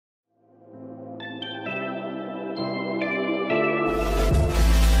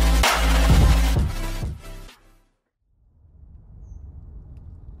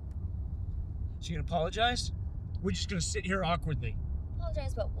You gonna apologize? We're just gonna sit here awkwardly.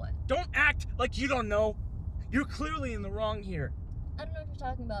 Apologize about what? Don't act like you don't know. You're clearly in the wrong here. I don't know what you're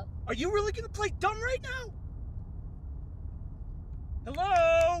talking about. Are you really gonna play dumb right now?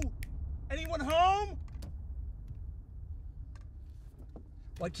 Hello? Anyone home?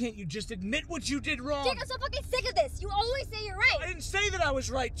 Why can't you just admit what you did wrong? Jake, I'm so fucking sick of this. You always say you're right. I didn't say that I was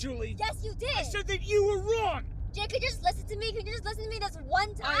right, Julie. Yes, you did. I said that you were wrong. Jake, could you just listen to me? Could you just listen to me this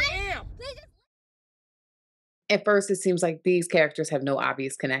one time? I am. Please just... At first, it seems like these characters have no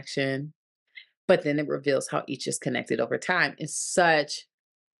obvious connection, but then it reveals how each is connected over time in such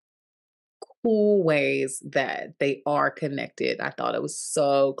cool ways that they are connected. I thought it was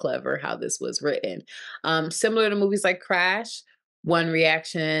so clever how this was written. Similar to movies like Crash, one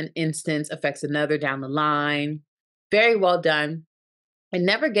reaction instance affects another down the line. Very well done. It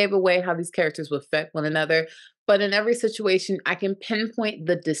never gave away how these characters would affect one another, but in every situation, I can pinpoint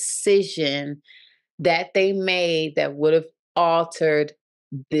the decision that they made that would have altered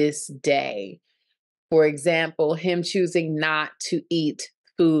this day. For example, him choosing not to eat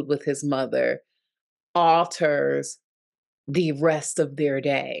food with his mother alters the rest of their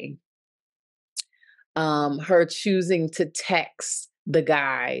day. Her choosing to text the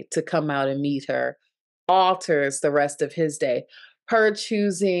guy to come out and meet her alters the rest of his day. Her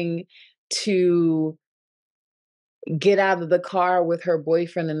choosing to get out of the car with her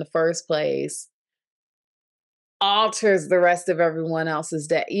boyfriend in the first place alters the rest of everyone else's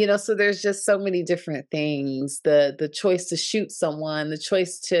day. You know, so there's just so many different things. The choice to shoot someone, the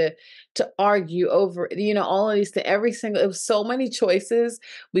choice to argue over, you know, all of these things, it was so many choices.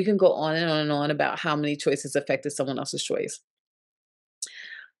 We can go on and on and on about how many choices affected someone else's choice.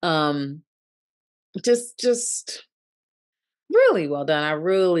 Just really well done. I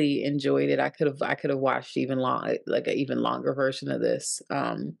really enjoyed it. I could have watched an even longer version of this.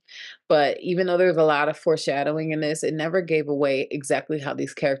 But even though there's a lot of foreshadowing in this, it never gave away exactly how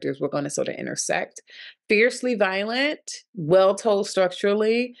these characters were going to sort of intersect. Fiercely violent, well told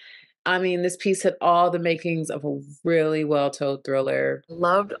structurally. I mean, this piece had all the makings of a really well told thriller.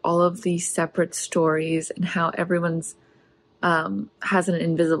 Loved all of these separate stories and how everyone's has an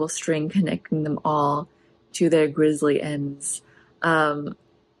invisible string connecting them all to their grisly ends.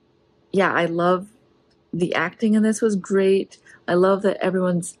 Yeah, I love the acting in this was great. I love that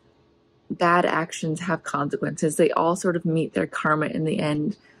everyone's bad actions have consequences. They all sort of meet their karma in the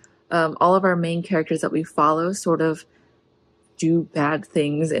end. All of our main characters that we follow sort of do bad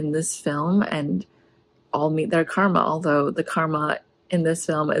things in this film and all meet their karma, although the karma in this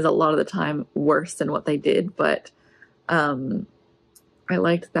film is a lot of the time worse than what they did. But I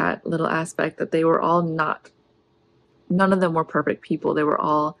liked that little aspect that they were all none of them were perfect people. They were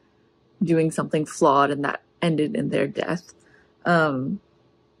all doing something flawed and that ended in their death. And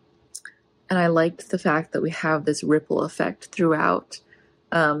I liked the fact that we have this ripple effect throughout.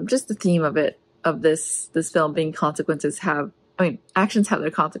 Just the theme of this film being actions have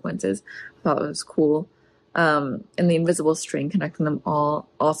their consequences. I thought it was cool. And the invisible string connecting them all,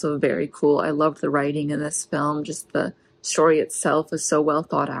 also very cool. I loved the writing in this film. Just the story itself is so well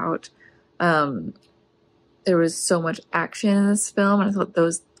thought out. There was so much action in this film, and I thought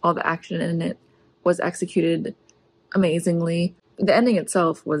all the action in it was executed amazingly. The ending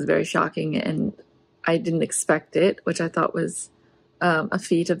itself was very shocking, and I didn't expect it, which I thought was a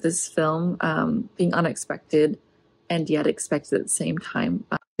feat of this film, being unexpected and yet expected at the same time.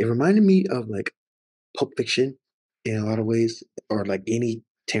 It reminded me of like Pulp Fiction in a lot of ways, or like any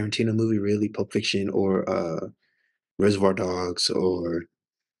Tarantino movie, really. Pulp Fiction or Reservoir Dogs or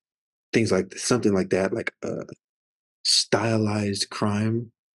things like something like that, like a stylized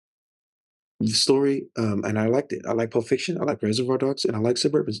crime story. And I liked it. I like Pulp Fiction, I like Reservoir Dogs, and I like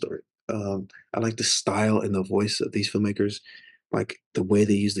Suburban Story. I like the style and the voice of these filmmakers, like the way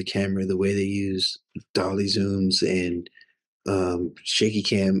they use the camera, the way they use dolly zooms and shaky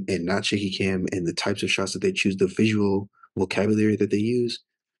cam and not shaky cam, and the types of shots that they choose, the visual vocabulary that they use.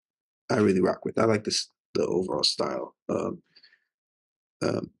 I really rock with. I like the overall style.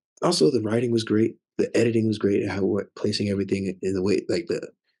 Also, the writing was great. The editing was great. How placing everything in the way, like the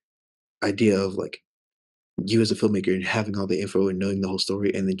idea of like you as a filmmaker and having all the info and knowing the whole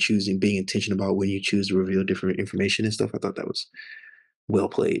story, and then being intentional about when you choose to reveal different information and stuff. I thought that was well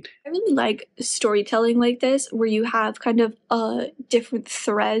played. I really like storytelling like this, where you have kind of different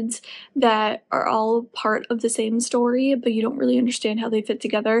threads that are all part of the same story, but you don't really understand how they fit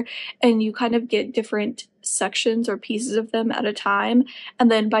together, and you kind of get different sections or pieces of them at a time. And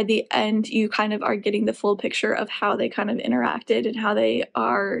then by the end, you kind of are getting the full picture of how they kind of interacted and how they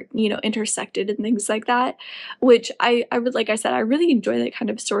are, you know, intersected and things like that, which I would, like I said, I really enjoy that kind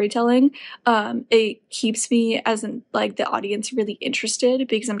of storytelling. It keeps me as like the audience really interested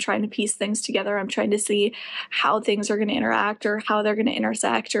because I'm trying to piece things together. I'm trying to see how things are going to interact or how they're going to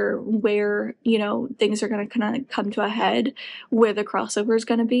intersect or where, you know, things are going to kind of come to a head, where the crossover is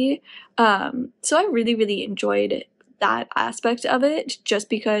going to be. So I really, really enjoyed that aspect of it just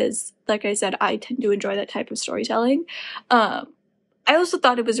because, like I said, I tend to enjoy that type of storytelling. I also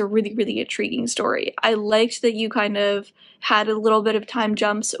thought it was a really, really intriguing story. I liked that you kind of had a little bit of time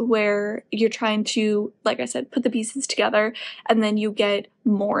jumps where you're trying to, like I said, put the pieces together and then you get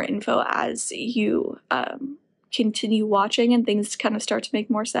more info as you continue watching and things kind of start to make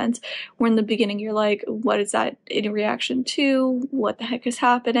more sense. Where in the beginning you're like, what is that in reaction to? What the heck is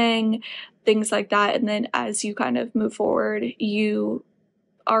happening? Things like that. And then as you kind of move forward, you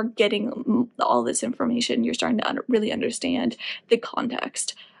are getting all this information. You're starting to really understand the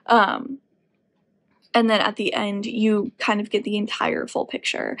context. And then at the end, you kind of get the entire full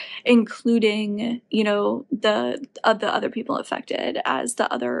picture, including, you know, the other people affected as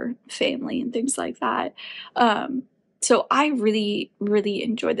the other family and things like that. So I really, really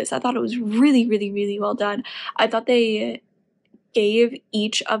enjoyed this. I thought it was really, really, really well done. I thought they gave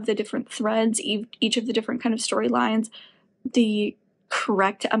each of the different threads, each of the different kind of storylines, the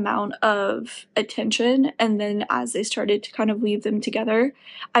correct amount of attention, and then as they started to kind of weave them together,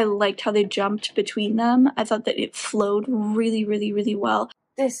 I liked how they jumped between them. I thought that it flowed really, really, really well.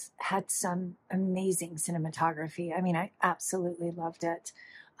 This had some amazing cinematography. I mean, I absolutely loved it.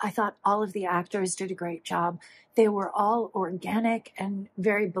 I thought all of the actors did a great job. They were all organic and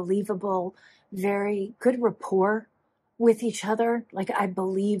very believable, very good rapport with each other. Like, I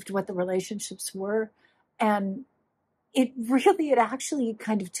believed what the relationships were, and it actually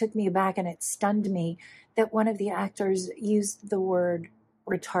kind of took me aback, and it stunned me that one of the actors used the word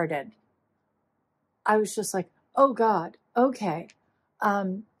retarded. I was just like, oh God, okay.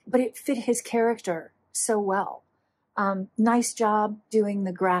 But it fit his character so well. Nice job doing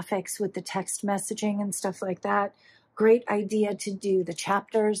the graphics with the text messaging and stuff like that. Great idea to do the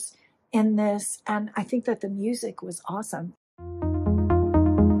chapters in this. And I think that the music was awesome.